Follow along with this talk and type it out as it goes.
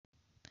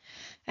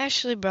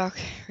Ashley Brock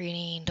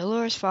reading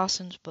Dolores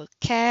Fawson's book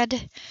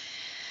Kade,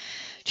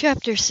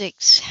 Chapter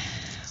 6.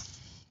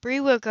 Bree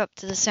woke up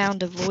to the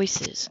sound of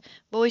voices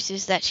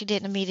that she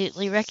didn't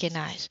immediately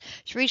recognize.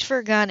 She reached for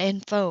a gun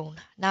and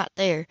phone. Not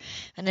there,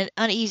 and an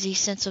uneasy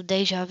sense of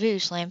deja vu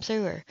slammed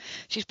through her.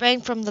 She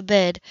sprang from the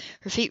bed,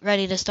 her feet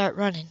ready to start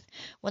running.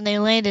 When they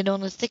landed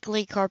on the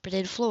thickly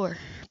carpeted floor,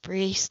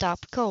 Bree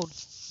stopped cold.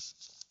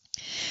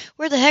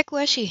 Where the heck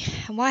was she,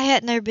 and why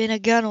hadn't there been a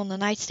gun on the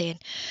nightstand?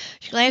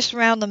 She glanced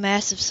around the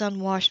massive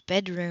sun-washed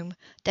bedroom,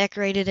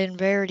 decorated in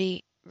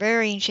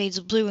varying shades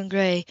of blue and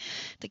gray,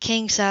 the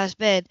king-size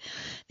bed,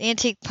 the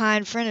antique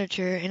pine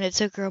furniture, and it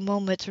took her a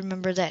moment to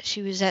remember that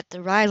she was at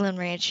the Ryland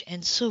Ranch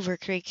in Silver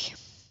Creek.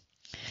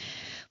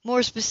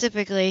 More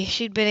specifically,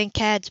 she'd been in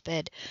Cad's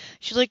bed.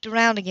 She looked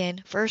around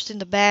again, first in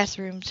the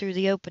bathroom through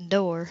the open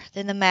door,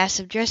 then the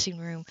massive dressing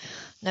room.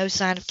 No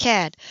sign of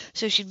Cad,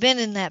 so she'd been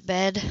in that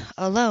bed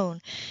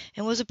alone,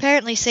 and was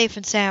apparently safe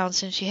and sound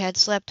since she had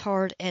slept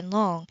hard and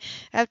long.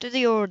 After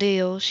the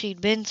ordeal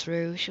she'd been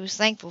through, she was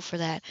thankful for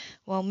that.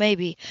 Well,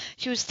 maybe.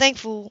 She was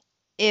thankful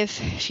if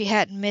she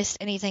hadn't missed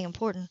anything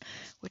important,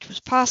 which was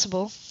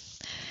possible.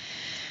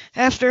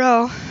 After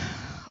all,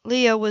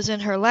 Leo was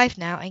in her life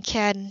now, and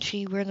Cad and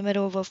she were in the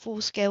middle of a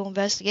full-scale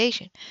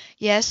investigation.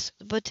 Yes,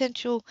 the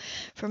potential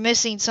for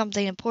missing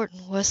something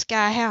important was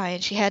sky-high,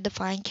 and she had to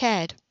find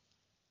Cad.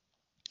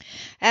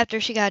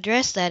 After she got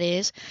dressed, that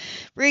is.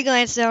 Bree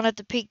glanced down at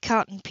the pink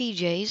cotton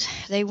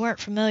PJs. They weren't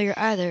familiar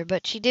either,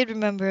 but she did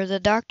remember the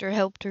doctor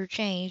helped her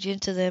change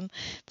into them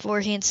before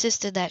he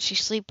insisted that she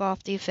sleep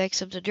off the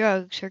effects of the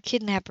drugs her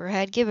kidnapper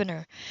had given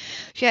her.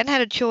 She hadn't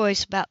had a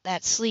choice about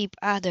that sleep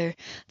either.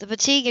 The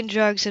fatigue and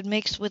drugs had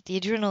mixed with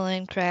the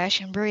adrenaline crash,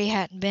 and Bree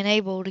hadn't been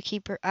able to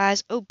keep her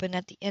eyes open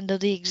at the end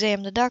of the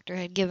exam the doctor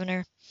had given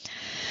her.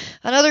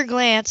 Another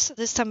glance,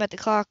 this time at the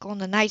clock on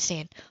the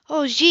nightstand.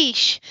 Oh,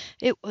 jeesh!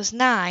 It was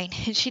 9,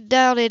 and she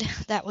doubted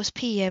that was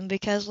p.m.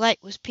 because light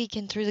was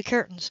peeking through the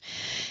curtains.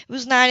 It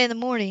was 9 in the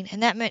morning,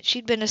 and that meant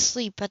she'd been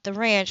asleep at the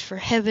ranch for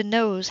heaven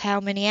knows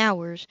how many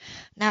hours.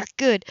 Not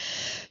good.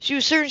 She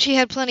was certain she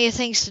had plenty of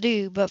things to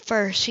do, but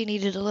first she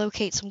needed to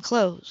locate some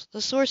clothes,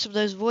 the source of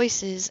those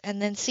voices,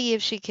 and then see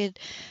if she could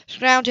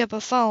scrounge up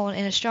a phone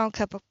and a strong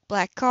cup of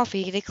black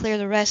coffee to clear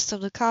the rest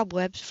of the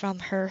cobwebs from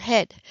her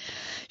head.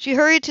 She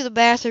hurried to the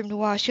bathroom to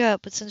wash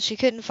up, but since she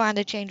couldn't find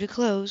a change of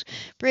clothes,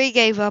 Bree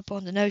gave up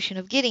on the notion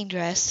of getting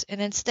dressed,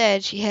 and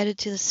instead she headed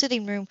to the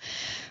sitting room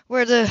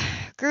where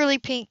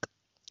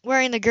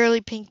wearing the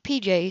girly pink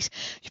PJs.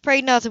 She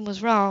prayed nothing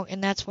was wrong,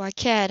 and that's why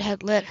Cad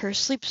had let her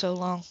sleep so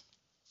long.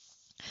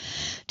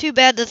 Too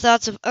bad the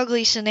thoughts of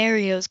ugly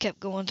scenarios kept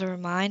going through her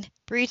mind.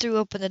 Bree threw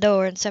open the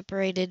door and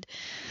separated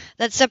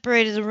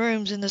the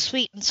rooms in the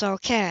suite and saw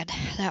Cad.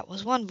 That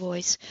was one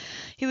voice.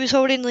 He was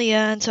holding Leah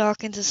and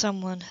talking to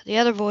someone. The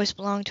other voice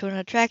belonged to an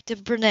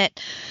attractive brunette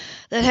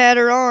that had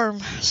her arm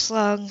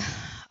slung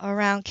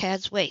around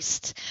Cad's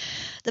waist.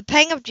 The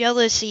pang of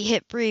jealousy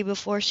hit Bree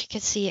before she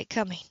could see it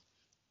coming.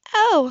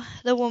 "Oh,"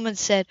 the woman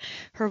said,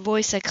 her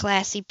voice a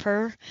classy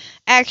purr.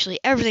 Actually,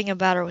 everything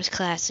about her was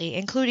classy,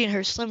 including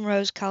her slim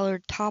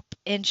rose-colored top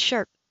and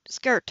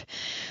skirt.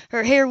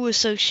 Her hair was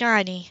so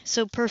shiny,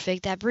 so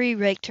perfect, that Bree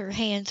raked her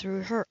hand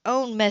through her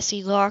own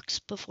messy locks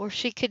before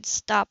she could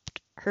stop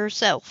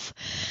herself.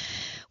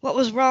 What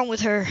was wrong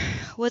with her?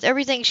 With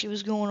everything she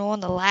was going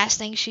on, the last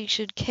thing she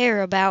should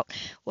care about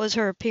was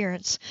her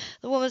appearance.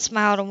 The woman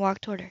smiled and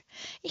walked toward her.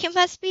 "You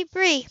must be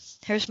Bree."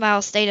 Her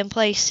smile stayed in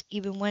place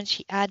even when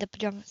she eyed the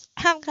pajamas.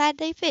 "I'm glad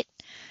they fit."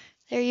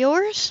 "They're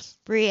yours?"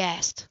 Bree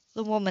asked.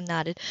 The woman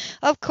nodded.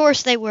 Of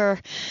course they were.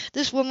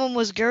 This woman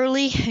was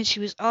girly, and she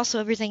was also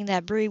everything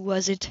that Bree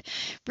wasn't.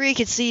 Bree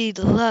could see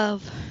the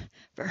love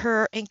for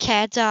her in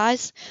Cad's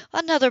eyes.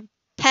 Another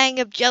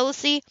pang of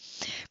jealousy.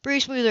 Bree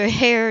smoothed her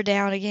hair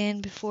down again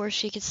before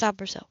she could stop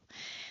herself.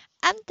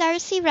 "I'm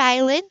Darcy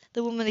Ryland."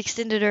 The woman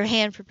extended her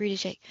hand for Bree to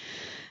shake.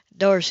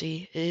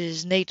 "Darcy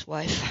is Nate's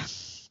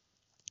wife.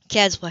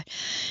 Cad's wife.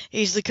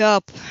 He's the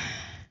cop.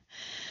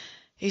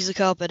 He's the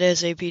cop at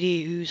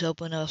SAPD who's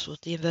helping us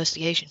with the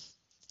investigation."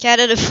 Cad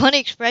had a funny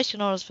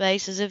expression on his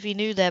face, as if he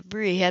knew that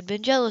Bree had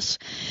been jealous.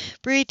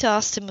 Bree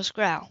tossed him a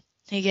scowl.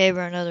 He gave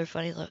her another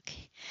funny look.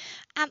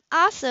 "I'm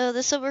also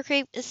the Silver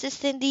Creek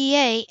assistant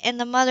DA and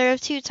the mother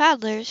of 2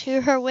 toddlers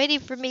who are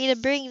waiting for me to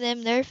bring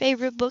them their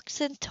favorite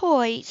books and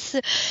toys."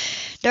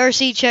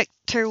 Darcy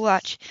checked her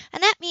watch.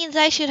 "And that means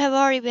I should have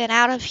already been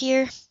out of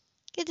here."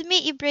 "Good to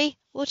meet you, Bree.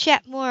 We'll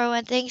chat more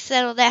when things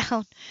settle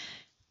down."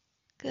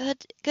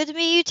 Good to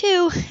meet you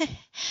too,"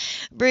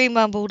 Bree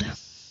mumbled.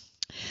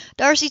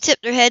 Darcy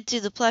tipped her head to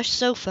the plush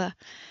sofa.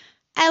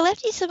 "I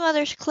left you some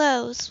other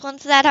clothes,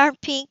 ones that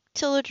aren't pink,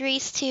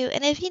 toiletries too,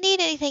 and if you need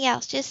anything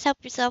else, just help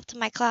yourself to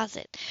my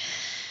closet.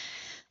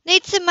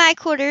 Nate's and my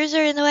quarters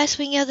are in the west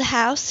wing of the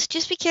house.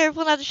 Just be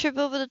careful not to trip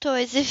over the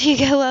toys if you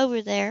go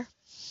over there."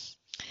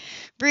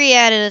 Bree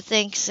added a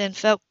thanks and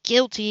felt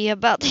guilty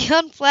about the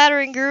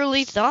unflattering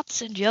girly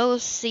thoughts and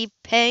jealousy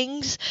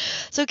pangs.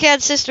 So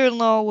Cad's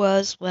sister-in-law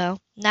was, well,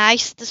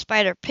 nice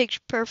despite her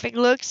picture-perfect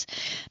looks.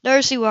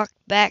 Darcy walked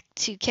back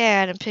to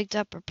Cad and picked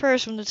up her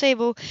purse from the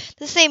table.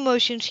 The same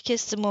motion, she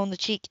kissed him on the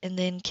cheek and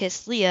then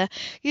kissed Leah.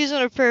 Using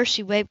her purse,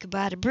 she waved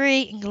goodbye to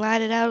Bree and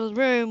glided out of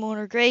the room on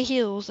her gray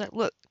heels that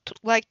looked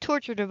like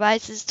torture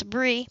devices to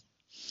Bree.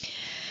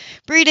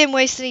 Bree didn't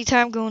waste any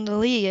time going to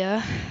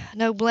Leah.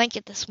 No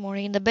blanket this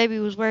morning. The baby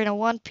was wearing a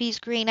one-piece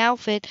green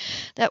outfit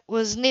that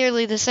was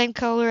nearly the same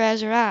color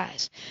as her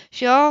eyes.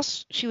 She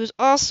was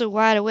also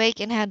wide awake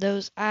and had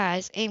those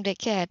eyes aimed at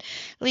Cad.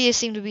 Leah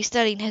seemed to be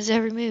studying his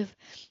every move.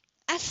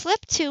 "I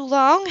slept too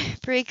long,"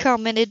 Bree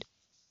commented.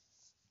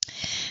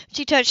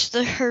 She touched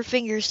her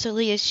fingers to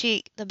Leah's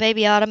cheek. The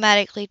baby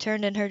automatically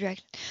turned in her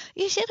direction.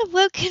 "You should have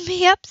woken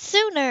me up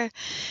sooner."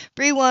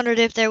 Bree wondered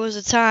if there was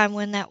a time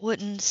when that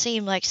wouldn't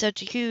seem like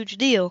such a huge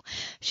deal.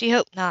 She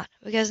hoped not,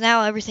 because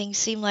now everything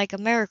seemed like a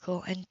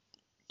miracle, and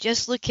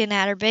just looking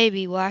at her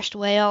baby washed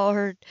away all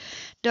her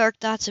dark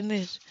thoughts and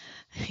moods.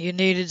 "You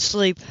needed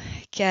sleep,"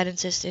 Cat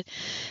insisted.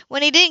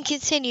 When he didn't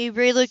continue,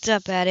 Bree looked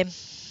up at him,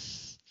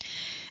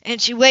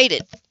 and she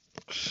waited.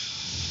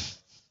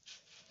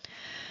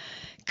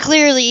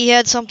 Clearly he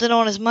had something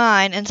on his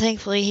mind, and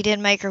thankfully he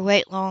didn't make her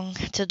wait long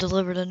to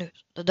deliver the news.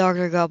 "The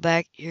doctor got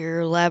back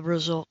your lab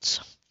results."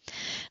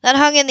 That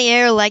hung in the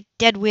air like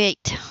dead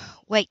weight.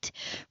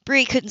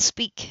 Bree couldn't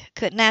speak,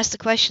 couldn't ask the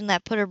question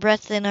that put her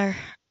breath in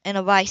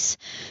a vice.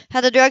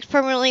 Had the drugs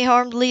permanently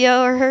harmed Leah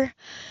or her?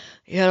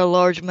 "You had a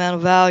large amount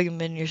of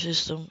Valium in your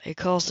system. It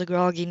caused the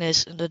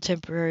grogginess and the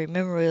temporary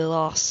memory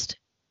loss."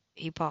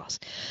 He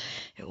paused.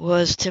 "It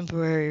was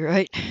temporary,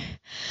 right?"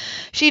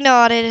 She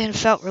nodded and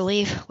felt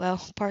relief.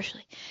 "Well,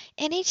 partially."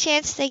 "Any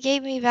chance they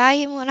gave me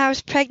Valium when I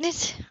was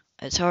pregnant?"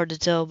 "It's hard to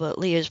tell, but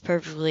Leah's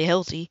perfectly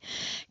healthy,"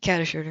 Cat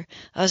assured her.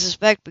 "I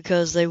suspect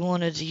because they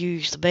wanted to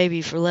use the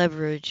baby for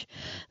leverage,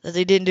 that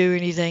they didn't do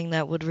anything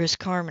that would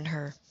risk harming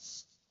her."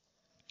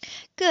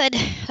 Good.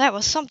 That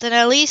was something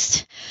at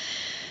least.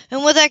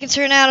 And with that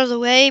concern out of the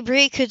way,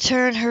 Bree could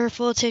turn her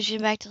full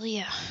attention back to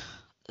Leah.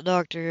 "The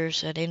doctor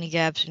said any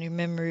gaps in your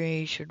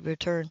memory should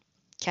return,"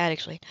 Cat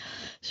explained.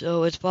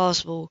 "So it's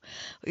possible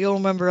you'll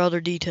remember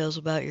other details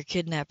about your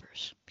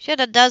kidnappers." She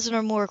had a dozen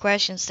or more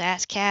questions to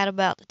ask Cat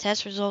about the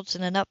test results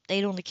and an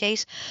update on the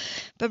case,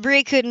 but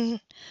Bree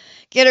couldn't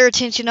get her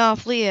attention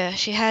off Leah.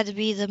 She had to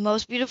be the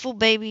most beautiful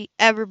baby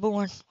ever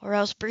born, or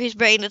else Bree's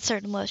brain would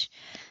turn to mush.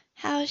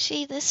 "How is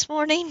she this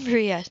morning?"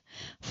 Bree asked.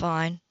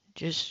 "Fine.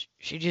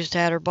 She just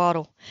had her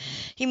bottle."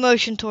 He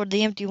motioned toward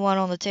the empty one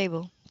on the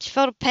table. She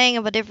felt a pang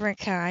of a different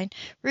kind.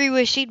 Bree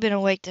wished she'd been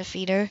awake to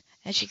feed her,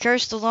 and she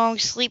cursed the long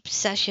sleep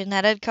session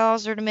that had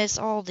caused her to miss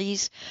all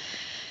these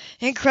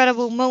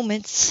incredible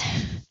moments.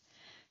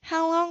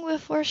 "How long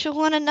before she'll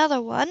want another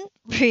one?"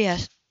 Bree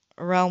asked.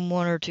 "Around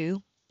 1 or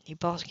 2. He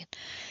paused again.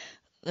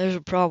 "There's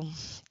a problem,"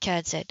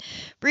 Cad said.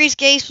 Bree's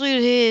gaze flew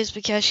to his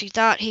because she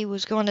thought he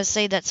was going to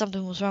say that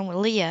something was wrong with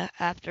Leah.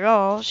 After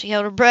all, she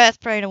held her breath,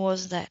 praying it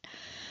wasn't that.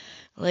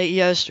 "Late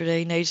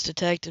yesterday, Nate's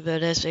detective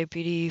at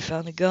SAPD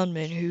found the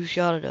gunman who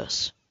shot at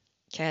us,"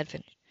 Cad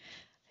finished.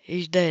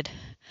 "He's dead."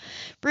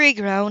 Bree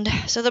groaned.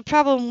 So the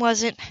problem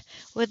wasn't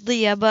with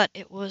Leah, but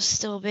it was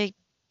still a big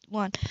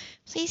one.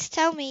 "Please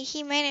tell me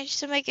he managed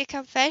to make a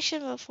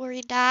confession before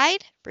he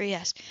died?" Bree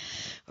asked.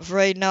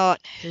 "Afraid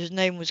not. His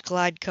name was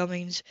Clyde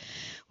Cummings.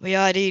 We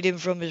ID'd him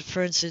from his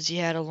print since he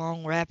had a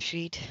long rap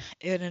sheet.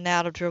 In and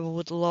out of trouble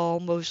with the law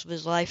most of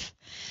his life."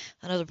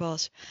 Another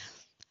pause.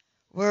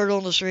 "Word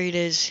on the street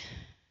is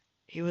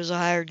he was a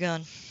hired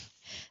gun."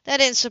 That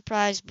didn't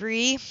surprise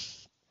Bree.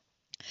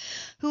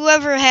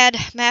 Whoever had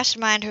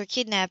masterminded her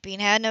kidnapping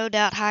had no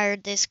doubt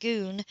hired this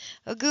goon,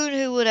 a goon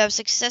who would have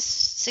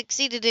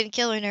succeeded in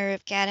killing her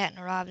if Cat hadn't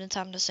arrived in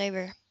time to save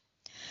her.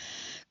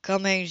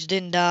 "Cummings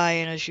didn't die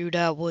in a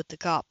shootout with the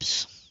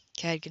cops,"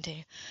 Cad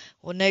continued.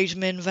 "When Nate's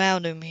men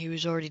found him, he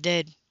was already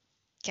dead."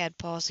 Cad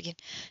paused again.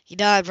 "He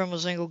died from a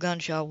single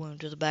gunshot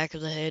wound to the back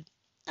of the head."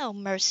 Oh,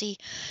 mercy.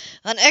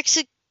 An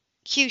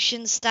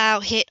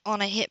execution-style hit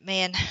on a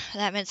hitman.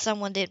 That meant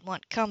someone didn't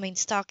want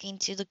Cummings talking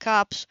to the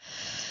cops.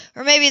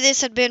 Or maybe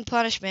this had been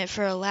punishment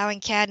for allowing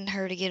Cad and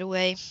her to get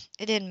away.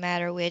 It didn't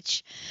matter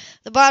which.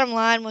 The bottom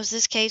line was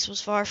this case was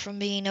far from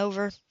being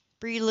over.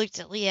 Bree looked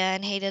at Leah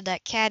and hated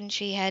that Cad and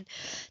she had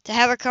to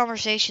have a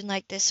conversation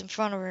like this in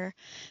front of her.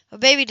 A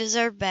baby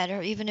deserved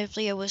better, even if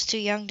Leah was too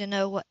young to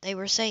know what they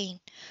were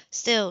saying.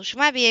 Still, she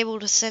might be able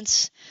to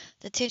sense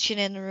the tension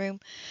in the room.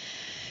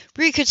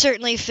 Bree could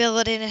certainly feel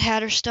it, and it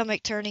had her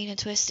stomach turning and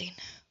twisting.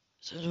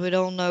 "Since we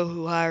don't know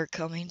who hired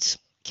Cummings,"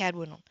 Cad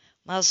went on,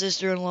 "my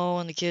sister-in-law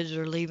and the kids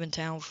are leaving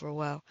town for a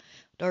while.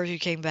 Darcy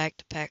came back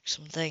to pack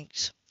some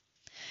things."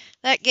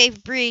 That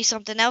gave Bree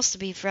something else to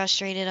be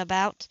frustrated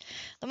about.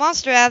 The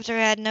monster after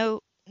had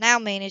now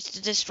managed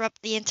to disrupt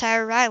the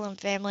entire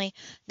Ryland family.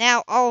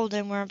 Now all of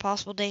them were in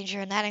possible danger,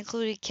 and that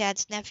included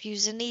Cad's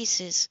nephews and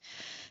niece.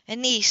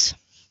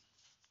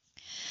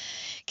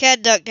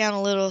 Cad ducked down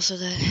a little so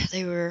that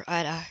they were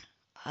eye to eye.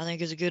 "I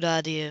think it's a good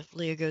idea if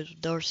Leah goes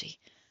with Darcy."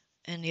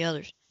 and the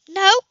others.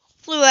 No,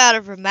 flew out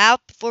of her mouth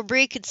before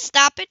Bree could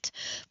stop it,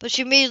 but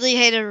she immediately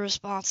hated her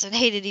response and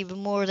hated even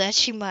more that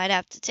she might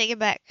have to take it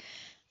back.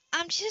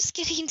 I'm just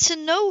getting to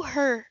know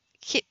her,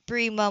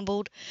 Bree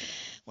mumbled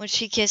when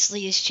she kissed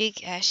Leah's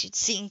cheek as she'd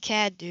seen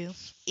Cad do.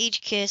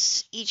 Each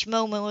kiss, each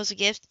moment was a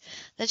gift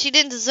that she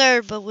didn't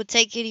deserve but would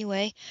take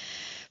anyway.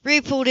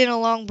 Bree pulled in a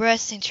long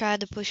breath and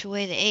tried to push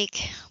away the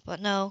ache, but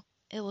no,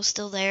 it was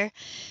still there.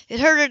 It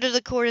hurt her to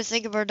the core to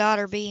think of her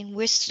daughter being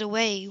whisked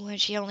away when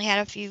she only had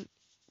a few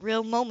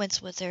real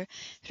moments with her.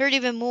 It hurt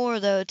even more,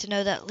 though, to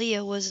know that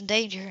Leah was in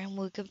danger and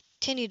would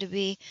continue to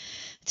be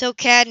until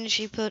Cad and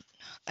she put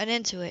an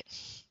end to it.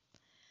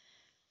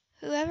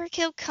 Whoever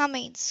killed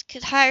Cummings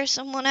could hire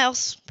someone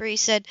else, Bree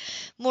said,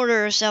 more to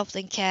herself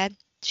than Cad.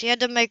 She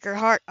had to make her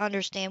heart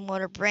understand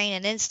what her brain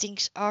and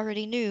instincts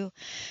already knew.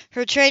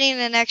 Her training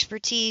and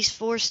expertise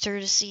forced her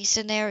to see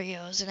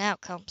scenarios and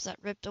outcomes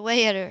that ripped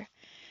away at her.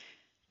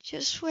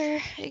 Just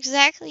where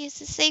exactly is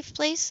the safe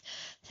place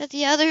that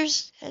the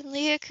others and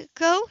Leah could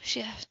go?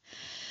 She asked.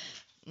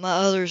 My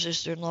other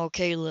sister-in-law,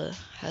 Kayla,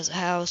 has a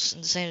house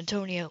in San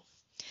Antonio.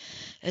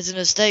 It's an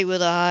estate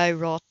with a high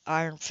wrought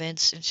iron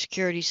fence and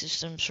security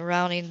system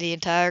surrounding the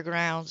entire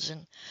grounds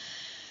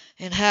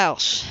and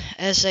house.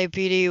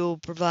 SAPD will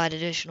provide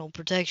additional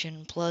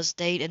protection, plus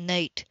Date and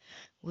Nate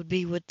would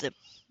be with them.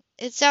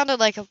 It sounded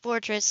like a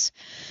fortress,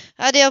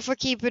 ideal for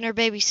keeping her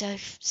baby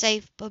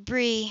safe, but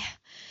Bree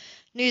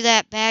knew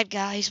that bad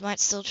guys might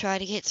still try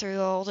to get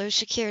through all those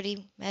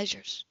security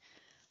measures.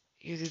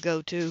 You could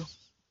go too,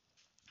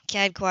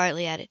 Cad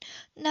quietly added.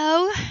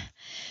 No.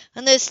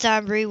 And this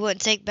time Bree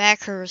wouldn't take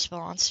back her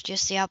response,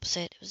 just the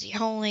opposite. It was the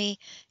only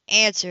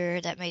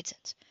answer that made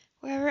sense.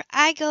 Wherever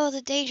I go,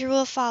 the danger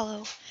will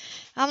follow.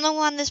 I'm the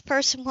one this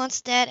person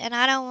wants dead, and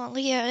I don't want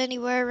Leah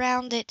anywhere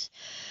around it.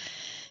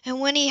 And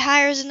when he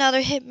hires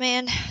another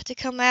hitman to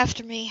come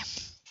after me...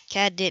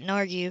 Cad didn't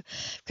argue,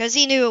 because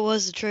he knew it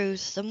was the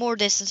truth. The more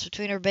distance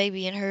between her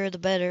baby and her, the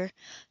better.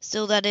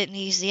 Still, that didn't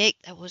ease the ache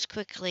that was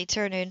quickly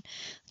turning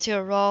to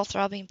a raw,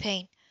 throbbing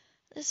pain.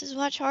 This is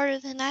much harder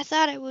than I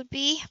thought it would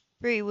be,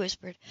 Bree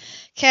whispered.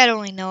 Cad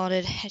only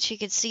nodded, and she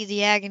could see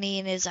the agony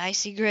in his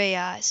icy gray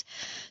eyes.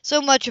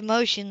 So much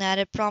emotion that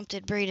it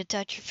prompted Bree to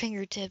touch her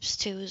fingertips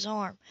to his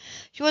arm.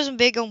 She wasn't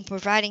big on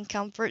providing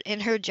comfort,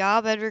 and her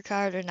job had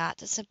required her not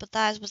to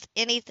sympathize with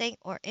anything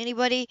or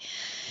anybody,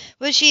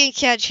 but she and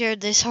Cad shared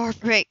this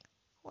heartbreak.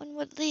 When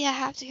would Leah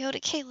have to go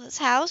to Kayla's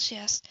house? She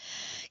asked.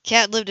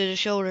 Cad lifted his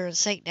shoulder and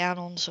sank down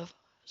on the sofa.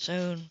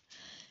 Soon.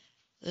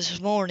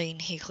 This morning,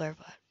 he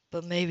clarified.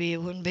 But maybe it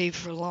wouldn't be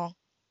for long.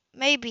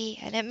 Maybe,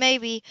 and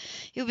it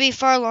would be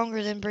far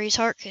longer than Bree's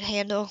heart could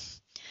handle.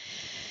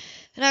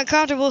 An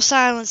uncomfortable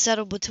silence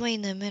settled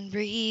between them, and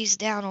Bree eased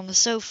down on the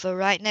sofa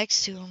right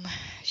next to him.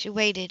 She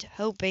waited,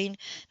 hoping. It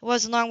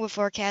wasn't long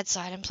before Cad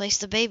sighed and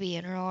placed the baby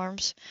in her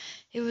arms.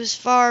 It was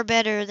far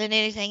better than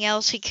anything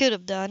else he could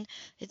have done.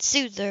 It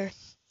soothed her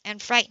and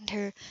frightened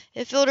her.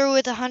 It filled her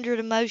with 100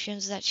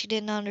 emotions that she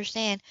didn't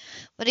understand,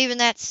 but even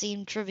that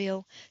seemed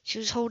trivial. She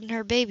was holding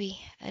her baby,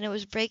 and it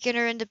was breaking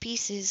her into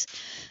pieces.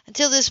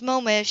 Until this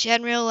moment, she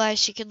hadn't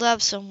realized she could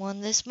love someone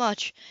this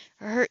much,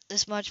 or hurt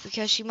this much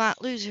because she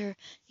might lose her,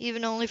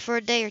 even only for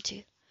a day or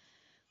two.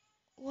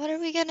 What are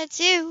we gonna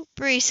do?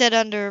 Bree said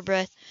under her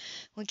breath.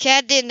 When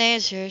Cad didn't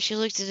answer, she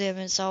looked at him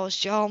and saw his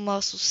jaw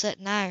muscles set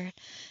in iron.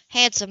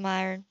 Handsome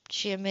iron,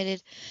 she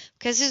admitted,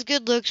 because his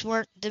good looks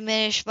weren't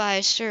diminished by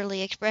his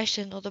surly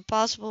expression or the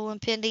possible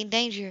impending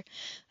danger.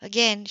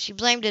 Again, she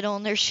blamed it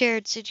on their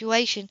shared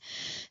situation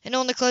and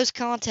on the close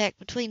contact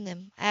between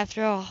them.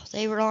 After all,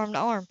 they were arm to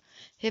arm,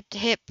 hip to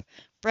hip,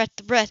 breath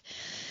to breath.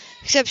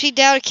 Except she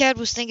doubted Cad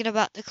was thinking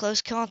about the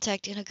close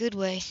contact in a good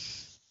way.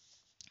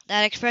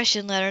 That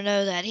expression let her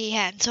know that he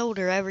hadn't told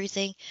her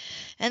everything,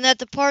 and that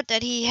the part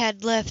that he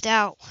had left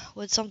out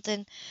was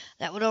something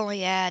that would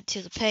only add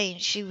to the pain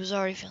she was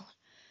already feeling.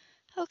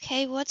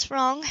 Okay, what's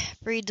wrong?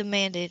 Bree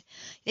demanded.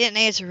 He didn't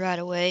answer right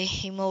away.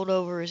 He mulled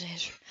over his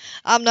answer.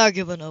 I'm not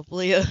giving up,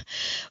 Leah.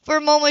 For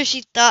a moment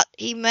she thought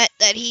he meant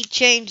that he'd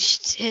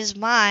changed his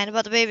mind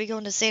about the baby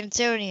going to San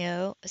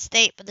Antonio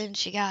estate, but then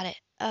she got it.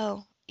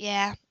 Oh,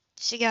 yeah,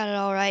 she got it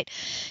all right.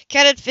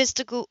 Cat had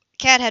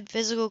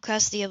physical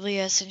custody of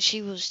Leah since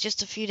she was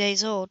just a few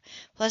days old.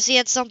 Plus, he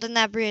had something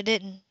that Bria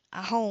didn't.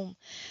 A home.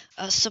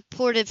 A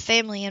supportive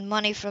family and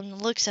money from the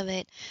looks of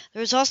it. There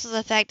was also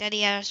the fact that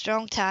he had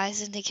strong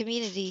ties in the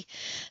community.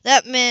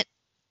 That meant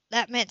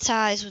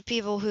ties with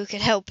people who could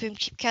help him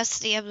keep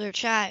custody of their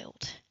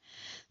child.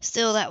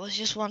 Still, that was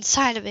just one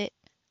side of it.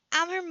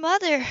 I'm her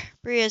mother,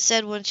 Bria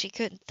said when she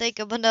couldn't think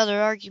of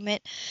another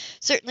argument.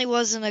 Certainly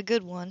wasn't a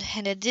good one,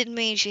 and it didn't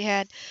mean she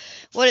had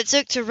what it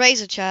took to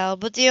raise a child,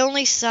 but the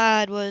other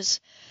side was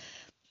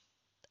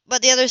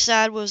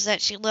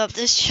that she loved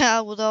this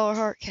child with all her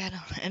heart,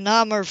 and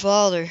I'm her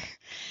father.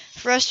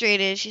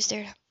 Frustrated, she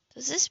stared at him.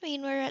 Does this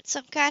mean we're at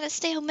some kind of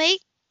stalemate?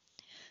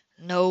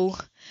 No,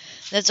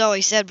 that's all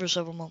he said for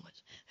several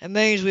moments. It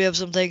means we have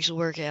some things to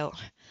work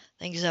out,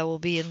 things that will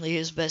be in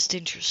Leah's best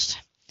interest.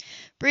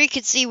 Bree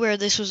could see where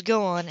this was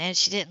going, and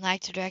she didn't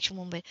like the direction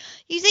one bit.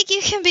 You think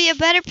you can be a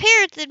better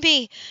parent than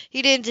me?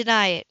 He didn't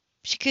deny it.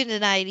 She couldn't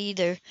deny it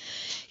either.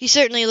 He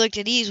certainly looked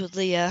at ease with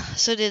Leah.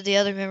 So did the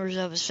other members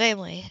of his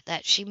family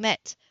that she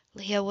met.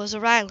 Leah was a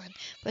Ryland,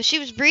 but she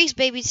was Bree's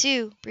baby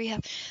too.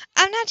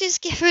 I'm not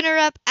just giving her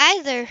up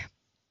either.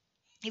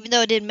 Even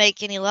though it didn't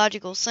make any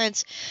logical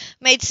sense, it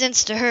made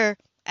sense to her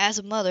as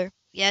a mother.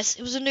 Yes,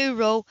 it was a new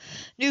role,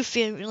 new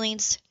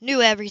feelings,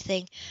 new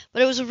everything,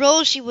 but it was a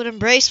role she would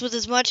embrace with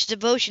as much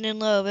devotion and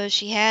love as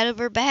she had of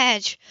her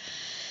badge.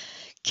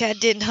 Cat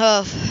didn't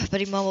huff, but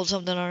he mumbled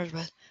something under his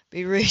breath.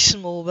 Be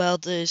reasonable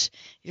about this.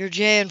 You're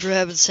Jan, for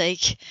heaven's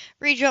sake.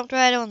 Bree jumped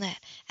right on that.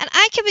 And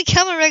I can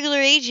become a regular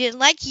agent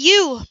like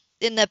you.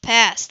 In the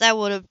past, that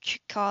would have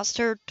caused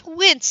her to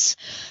wince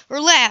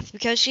or laugh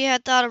because she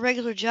had thought a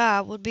regular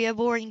job would be a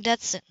boring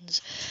death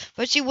sentence.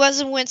 But she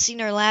wasn't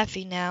wincing or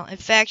laughing now. In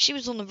fact, she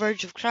was on the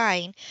verge of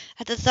crying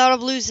at the thought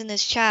of losing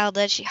this child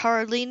that she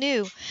hardly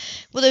knew.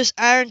 With those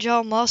iron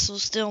jaw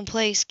muscles still in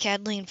place,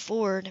 Cad leaned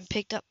forward and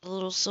picked up the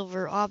little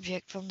silver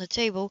object from the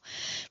table.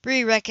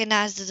 Bree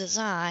recognized the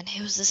design.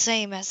 It was the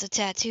same as the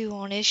tattoo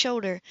on his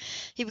shoulder.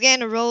 He began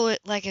to roll it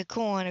like a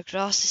coin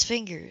across his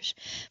fingers,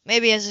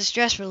 maybe as a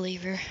stress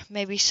reliever.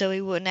 Maybe so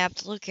he wouldn't have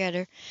to look at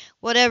her.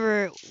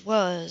 Whatever it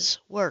was,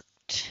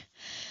 worked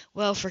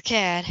well for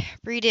Cad.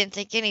 Bree didn't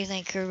think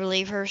anything could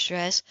relieve her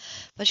stress,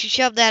 but she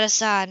shoved that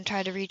aside and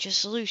tried to reach a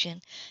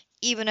solution,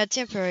 even a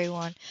temporary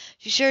one.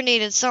 She sure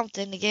needed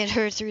something to get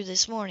her through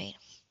this morning.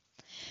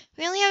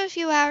 We only have a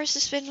few hours to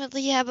spend with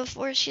Leah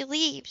before she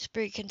leaves,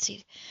 Bree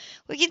conceded.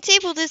 We can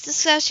table this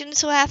discussion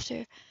until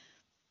after.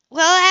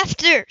 Well,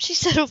 after, she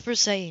settled for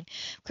saying.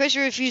 Because she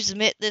refused to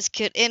admit this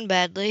could end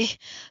badly.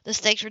 The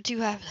stakes were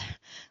too high.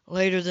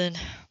 Later then.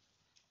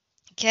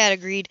 Cat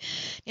agreed.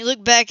 He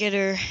looked back at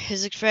her.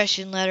 His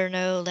expression let her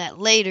know that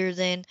later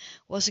then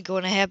wasn't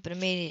going to happen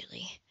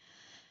immediately.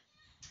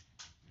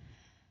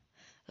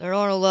 There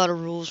aren't a lot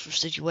of rules for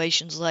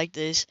situations like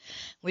this.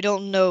 We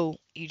don't know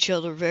each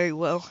other very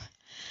well.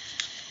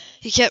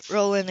 He kept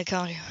rolling the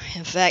counter.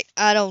 In fact,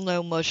 I don't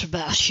know much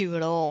about you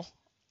at all.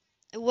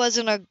 It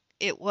wasn't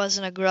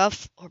a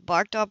gruff or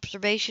barked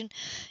observation.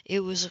 It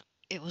was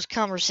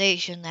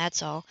conversation,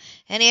 that's all.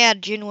 And he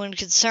had genuine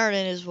concern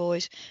in his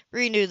voice.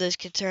 Bree knew this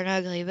could turn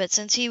ugly, but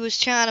since he was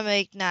trying to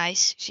make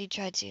nice, she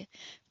tried to.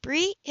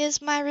 Bree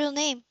is my real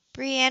name.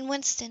 Bree Ann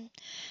Winston.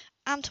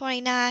 I'm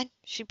 29.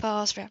 She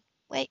paused for him.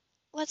 Wait,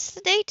 what's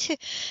the date?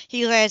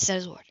 He glanced at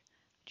his watch.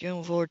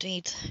 June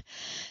 14th.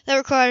 That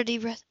required a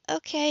deep breath.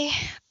 Okay,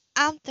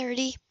 I'm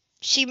 30.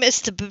 She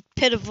missed a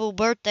pitiful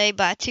birthday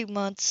by 2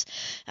 months.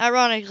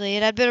 Ironically,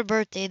 it had been a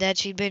birthday that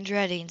she'd been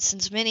dreading,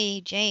 since many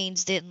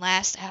Janes didn't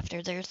last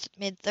after their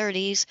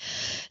mid-30s.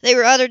 They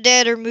were either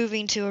dead or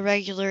moving to a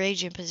regular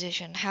agent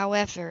position.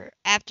 However,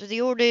 after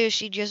the ordeal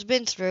she'd just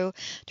been through,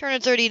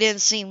 turning 30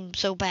 didn't seem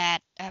so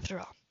bad after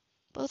all.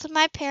 Both of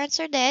my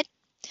parents are dead,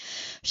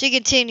 she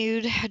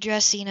continued,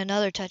 addressing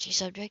another touchy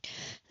subject.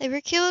 They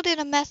were killed in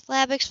a meth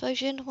lab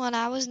explosion when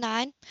I was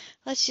 9.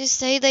 Let's just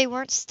say they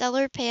weren't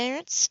stellar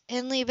parents,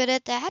 and leave it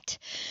at that.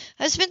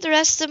 I spent the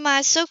rest of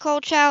my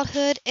so-called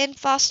childhood in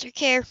foster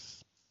care.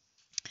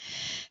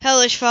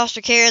 Hellish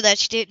foster care that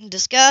she didn't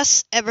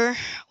discuss, ever,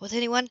 with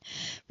anyone.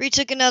 Bree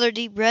took another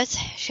deep breath.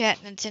 She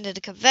hadn't intended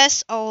to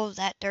confess all of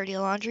that dirty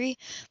laundry,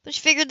 but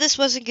she figured this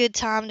wasn't a good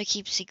time to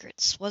keep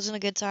secrets.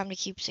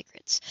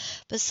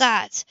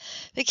 Besides,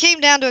 if it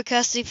came down to a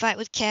custody fight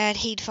with Cad,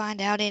 he'd find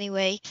out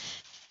anyway.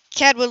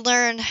 Cad would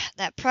learn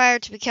that prior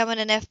to becoming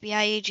an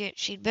FBI agent,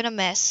 she'd been a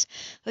mess.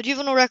 A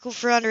juvenile record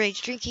for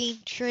underage drinking,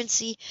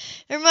 truancy,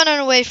 and running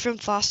away from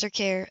foster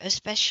care,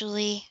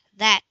 especially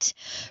that.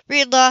 Bree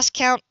had lost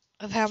count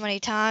of how many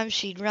times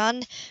she'd run.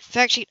 In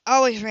fact, she'd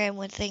always ran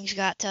when things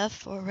got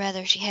tough, or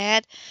rather she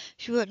had.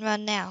 She wouldn't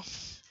run now.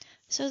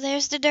 So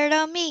there's the dirt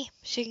on me,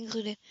 she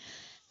concluded.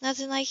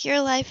 Nothing like your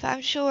life,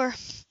 I'm sure.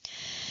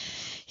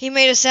 He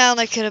made a sound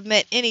that could have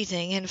meant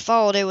anything, and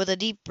followed it with a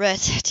deep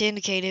breath to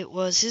indicate it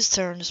was his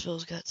turn to spill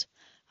his guts.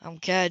 I'm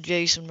Cad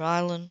Jason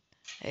Ryland,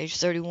 age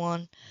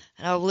 31,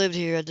 and I've lived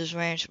here at this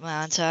ranch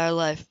my entire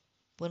life.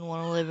 Wouldn't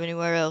want to live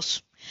anywhere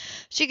else.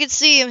 She could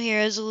see him here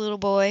as a little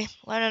boy,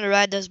 learning to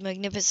ride those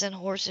magnificent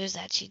horses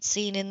that she'd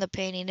seen in the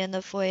painting in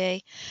the foyer,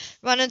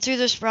 running through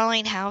the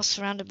sprawling house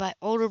surrounded by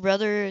older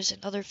brothers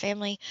and other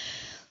family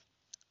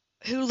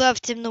who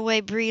loved him the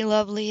way Bree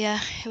loved Leah.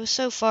 It was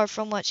so far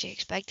from what she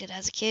expected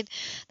as a kid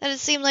that it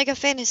seemed like a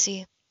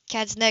fantasy.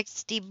 Cad's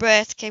next deep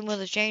breath came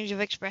with a change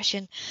of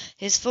expression.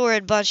 His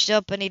forehead bunched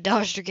up and he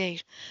dodged her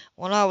gaze.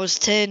 When I was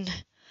 10,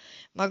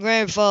 my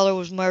grandfather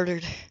was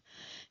murdered.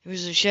 He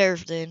was a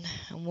sheriff then,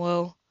 and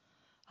well,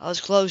 I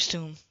was close to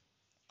him.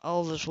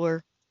 All of us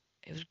were.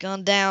 He was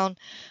gunned down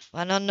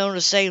by an unknown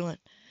assailant,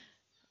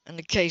 and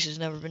the case has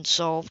never been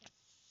solved.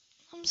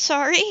 I'm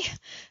sorry.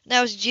 That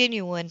was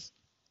genuine.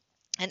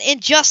 An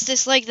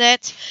injustice like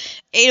that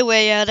ate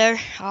away at her,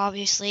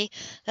 obviously.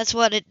 That's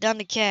what it done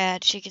to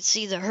Cad. She could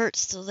see the hurt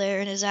still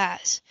there in his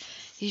eyes.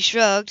 He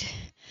shrugged.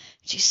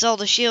 She saw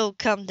the shield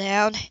come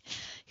down.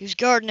 He was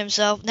guarding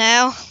himself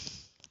now.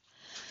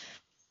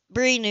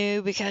 Bree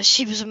knew because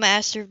she was a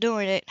master of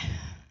doing it.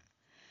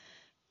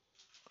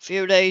 A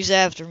few days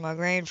after my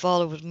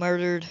grandfather was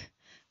murdered,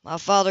 my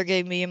father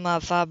gave me and my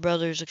 5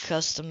 brothers a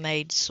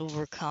custom-made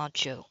silver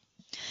concho.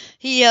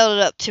 He held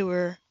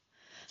it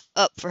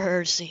up for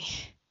her to see.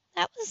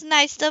 That was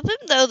nice of him,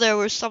 though there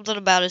was something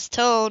about his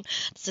tone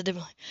that said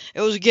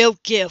it was a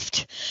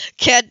gift.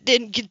 Cat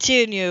didn't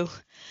continue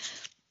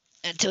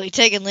until he'd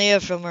taken Leah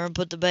from her and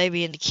put the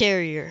baby in the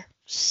carrier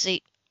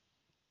seat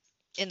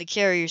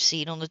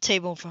on the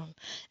table from.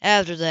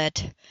 After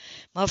that,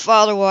 my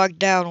father walked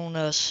down on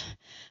us.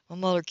 My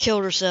mother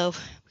killed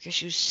herself because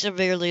she was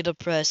severely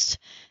depressed.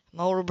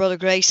 My older brother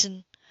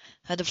Grayson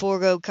had to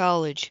forego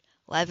college,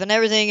 life, and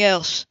everything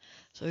else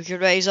so he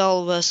could raise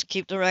all of us and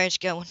keep the ranch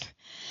going.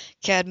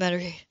 Cad met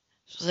her,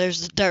 so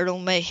there's the dirt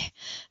on me.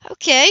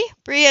 Okay,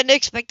 Bree hadn't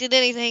expected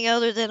anything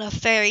other than a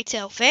fairy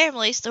tale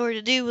family story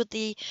to do with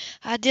the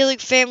idyllic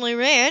family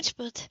ranch,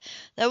 but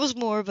that was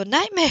more of a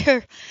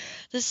nightmare.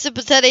 The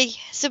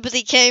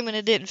sympathy came, and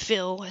it didn't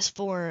feel as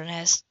foreign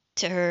as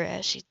to her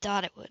as she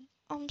thought it would.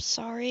 I'm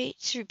sorry,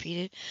 she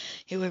repeated.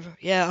 He whimpered,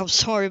 yeah, I'm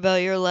sorry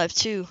about your life,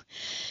 too.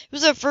 It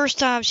was the first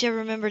time she ever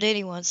remembered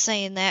anyone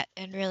saying that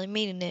and really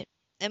meaning it,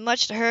 and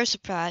much to her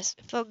surprise,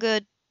 it felt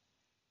good,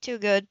 too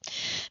good.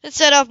 It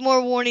set off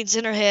more warnings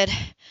in her head.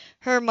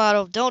 Her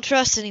motto, don't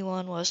trust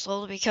anyone, was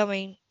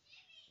slowly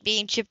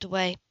being chipped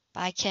away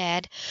by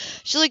Cad.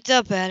 She looked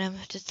up at him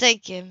to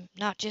thank him,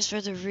 not just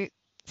for the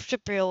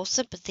reciprocal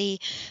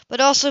sympathy, but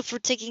also for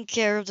taking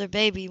care of their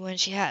baby when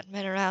she hadn't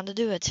been around to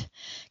do it.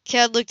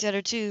 Cad looked at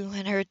her too,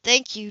 and her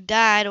thank you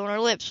died on her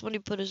lips when he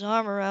put his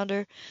arm around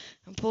her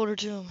and pulled her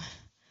to him.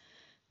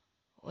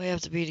 We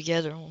have to be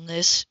together on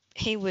this,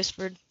 he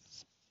whispered.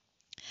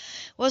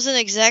 Wasn't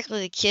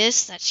exactly the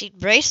kiss that she'd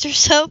braced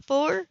herself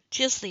for,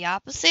 just the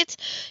opposite.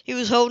 He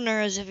was holding her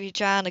as if he were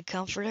trying to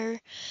comfort her.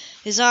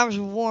 His arms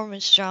were warm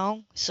and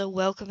strong, so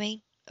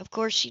welcoming. Of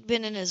course, she'd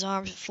been in his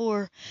arms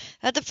before.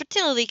 At the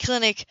fertility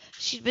clinic,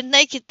 she'd been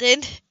naked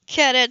then.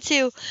 Cat had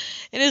too.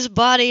 And his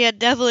body had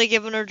definitely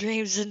given her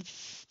dreams and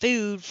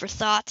food for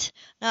thought.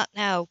 Not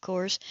now, of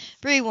course.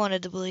 Bree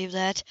wanted to believe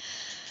that.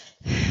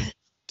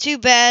 Too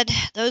bad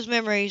those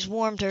memories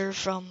warmed her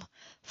from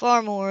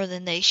far more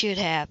than they should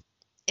have.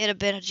 It had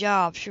been a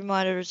job, she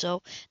reminded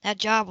herself. That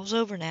job was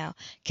over now.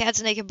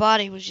 Cat's naked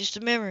body was just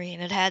a memory,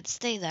 and it had to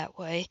stay that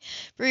way.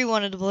 Bree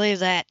wanted to believe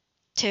that,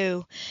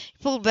 too.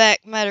 He pulled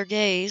back, met her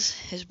gaze.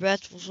 His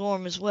breath was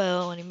warm as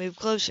well, and he moved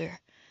closer.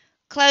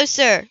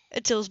 Closer,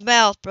 until his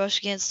mouth brushed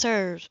against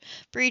hers.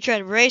 Bree tried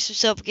to brace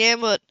herself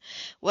again, but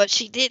what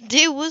she didn't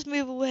do was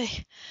move away.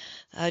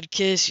 I'd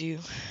kiss you,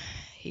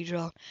 he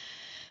drawled.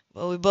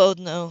 But we both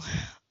know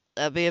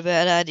that'd be a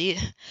bad idea.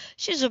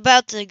 She was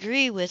about to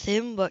agree with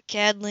him, but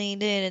Cad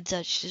leaned in and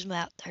touched his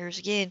mouth to hers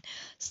again.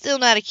 Still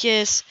not a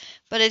kiss,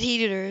 but it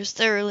heated her as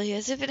thoroughly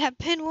as if it had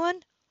been one.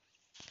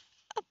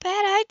 A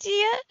bad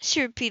idea?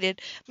 She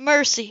repeated.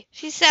 Mercy!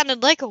 She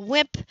sounded like a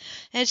wimp,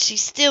 and she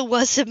still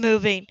wasn't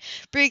moving.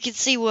 Bree could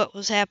see what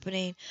was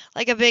happening,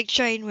 like a big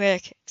train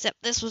wreck,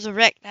 except this was a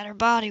wreck that her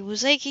body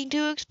was aching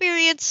to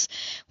experience.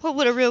 What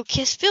would a real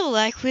kiss feel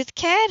like with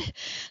Cad?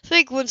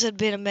 Fake ones had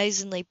been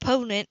amazingly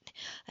potent,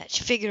 that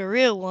she figured a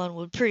real one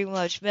would pretty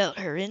much melt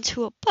her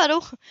into a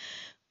puddle.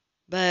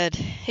 Bad,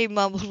 he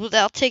mumbled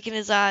without taking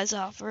his eyes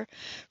off her.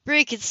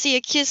 Bree could see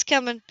a kiss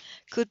coming,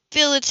 could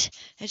feel it,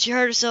 and she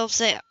heard herself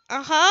say,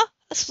 uh-huh,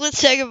 a split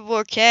second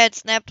before Cad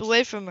snapped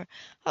away from her.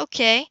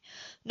 Okay,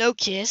 no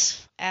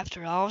kiss.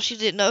 After all, she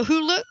didn't know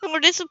who looked more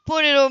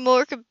disappointed or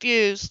more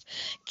confused,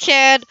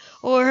 Cad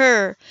or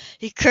her.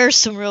 He cursed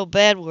some real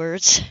bad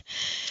words,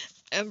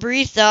 and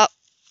Bree thought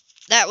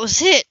that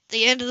was it,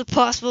 the end of the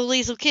possible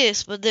lethal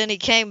kiss, but then he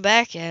came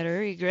back at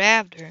her, he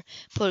grabbed her,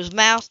 put his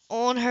mouth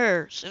on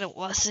hers, and it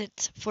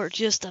wasn't for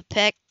just a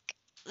peck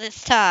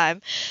this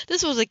time.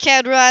 This was a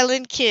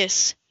Cadryland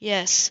kiss.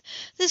 Yes,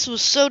 this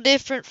was so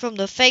different from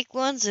the fake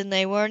ones, and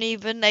they weren't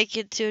even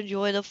naked to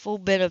enjoy the full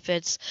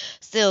benefits.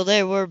 Still,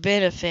 there were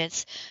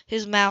benefits.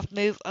 His mouth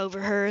moved over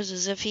hers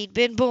as if he'd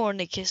been born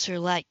to kiss her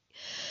like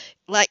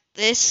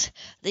this.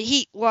 The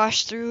heat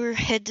washed through her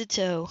head to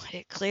toe.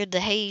 It cleared the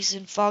haze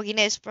and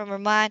fogginess from her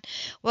mind,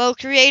 well,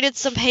 created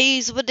some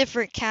haze of a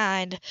different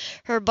kind.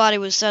 Her body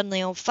was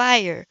suddenly on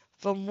fire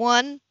from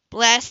one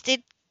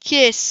blasted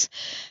kiss.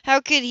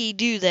 How could he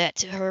do that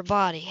to her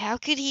body? How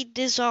could he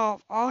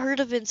dissolve all her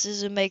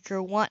defenses and make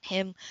her want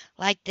him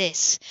like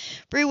this?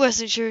 Bree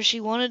wasn't sure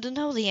she wanted to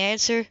know the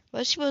answer,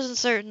 but she wasn't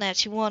certain that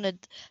she wanted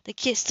the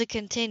kiss to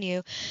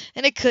continue,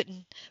 and it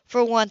couldn't.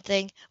 For one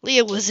thing,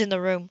 Leah was in the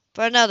room.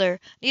 For another,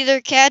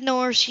 neither Cad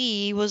nor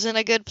she was in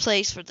a good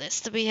place for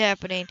this to be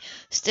happening.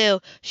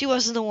 Still, she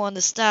wasn't the one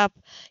to stop.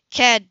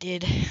 Cad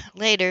did.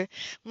 Later,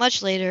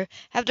 much later,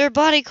 after her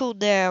body cooled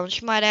down,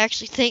 she might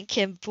actually thank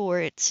him for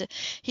it.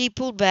 He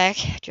pulled back,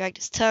 dragged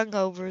his tongue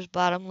over his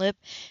bottom lip,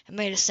 and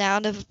made a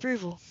sound of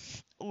approval.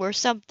 or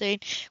something.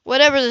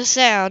 Whatever the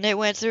sound, it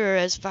went through her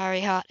as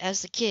fiery hot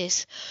as the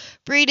kiss.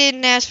 Bree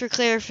didn't ask for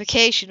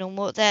clarification on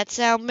what that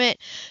sound meant.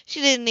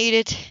 She didn't need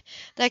it.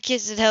 That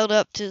kiss had held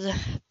up to the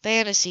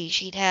fantasy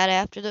she'd had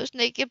after those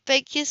naked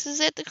fake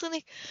kisses at the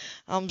clinic.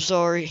 "I'm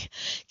sorry,"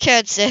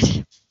 Kat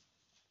said.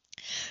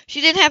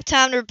 She didn't have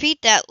time to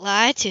repeat that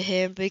lie to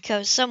him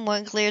because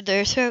someone cleared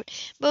their throat.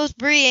 Both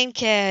Bree and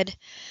Cad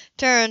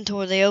turned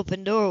toward the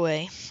open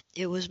doorway.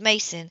 It was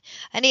Mason,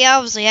 and he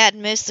obviously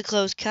hadn't missed the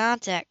close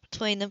contact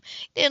between them.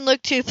 He didn't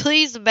look too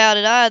pleased about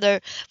it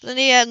either, but then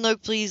he hadn't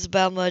looked pleased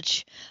about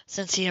much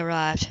since he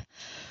arrived.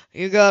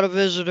 "You got a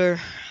visitor,"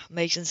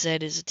 Mason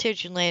said, his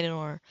attention landing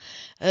on her.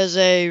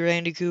 "S.A.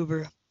 Randy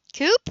Cooper."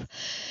 "Coop?"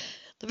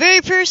 The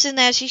very person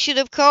that she should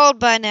have called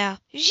by now.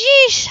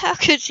 Sheesh, how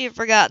could she have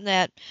forgotten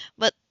that?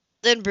 But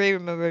then Bree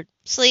remembered.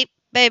 Sleep,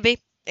 baby,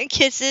 and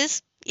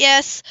kisses.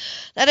 Yes,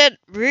 that had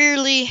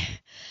really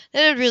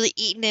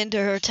eaten into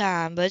her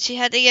time, but she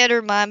had to get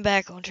her mind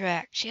back on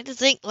track. She had to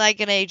think like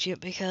an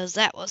agent because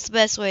that was the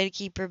best way to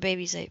keep her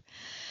baby safe.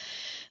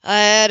 "I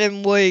had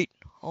him wait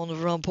on the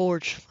front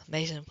porch,"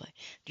 Mason explained,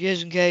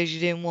 "just in case you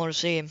didn't want to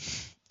see him."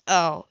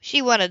 Oh,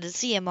 she wanted to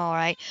see him all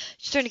right.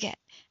 She turned to Kat.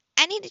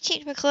 "I need to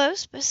change my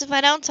clothes, but if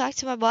I don't talk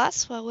to my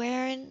boss while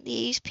wearing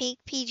these pink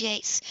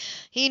PJs.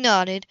 He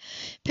nodded,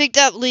 picked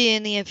up Leah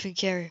in the infant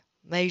carrier.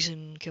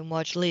 "Mason can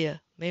watch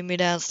Leah. Meet me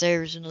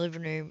downstairs in the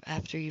living room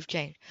after you've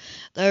changed.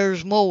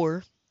 There's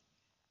more,"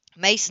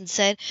 Mason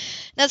said.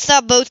 That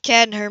stopped both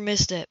Kat and her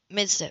mid-step.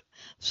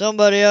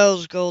 "Somebody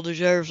else called the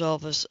sheriff's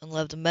office and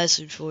left a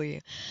message for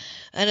you,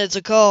 and it's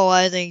a call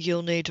I think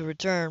you'll need to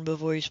return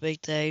before you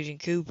speak to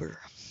Agent Cooper."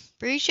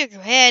 Bree shook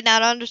her head,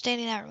 not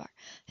understanding that remark.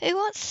 "Who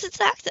wants to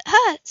talk to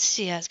us?"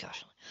 she asked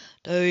cautionally.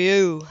 "To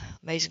you,"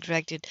 Mason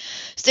corrected,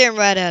 staring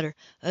right at her.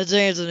 "That's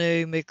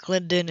Anthony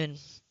McClendon."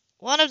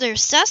 One of their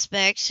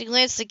suspects. She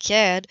glanced at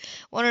Cad,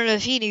 wondering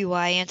if he knew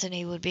why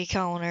Anthony would be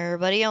calling her,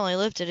 but he only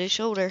lifted his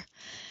shoulder.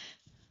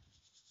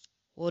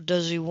 "What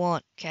does he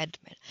want?" Cad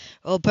demanded.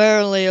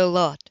 "Apparently a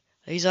lot.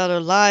 He's either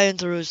lying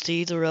through his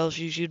teeth or else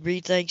you should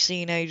rethink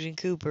seeing Agent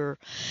Cooper.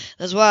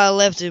 That's why I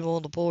left him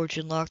on the porch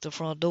and locked the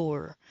front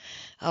door.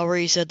 I'll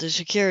reset the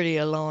security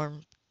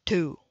alarm,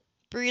 too."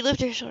 Bree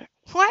lifted her shoulder.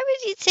 "Why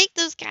would you take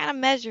those kind of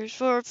measures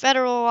for a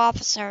federal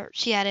officer?"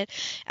 she added.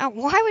 "And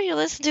why would you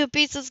listen to a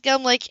piece of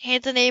scum like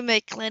Anthony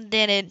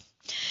McClendon?"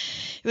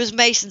 It was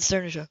Mason's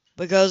turn to show.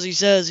 "Because he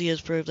says he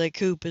has proof that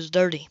Coop is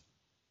dirty."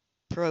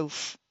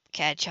 "Proof?"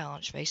 Cat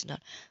challenged Mason.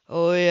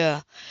 "Oh,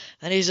 yeah.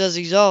 And he says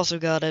he's also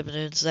got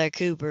evidence that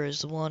Cooper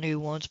is the one who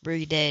wants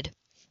Bree dead."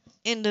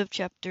 End of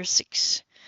chapter 6.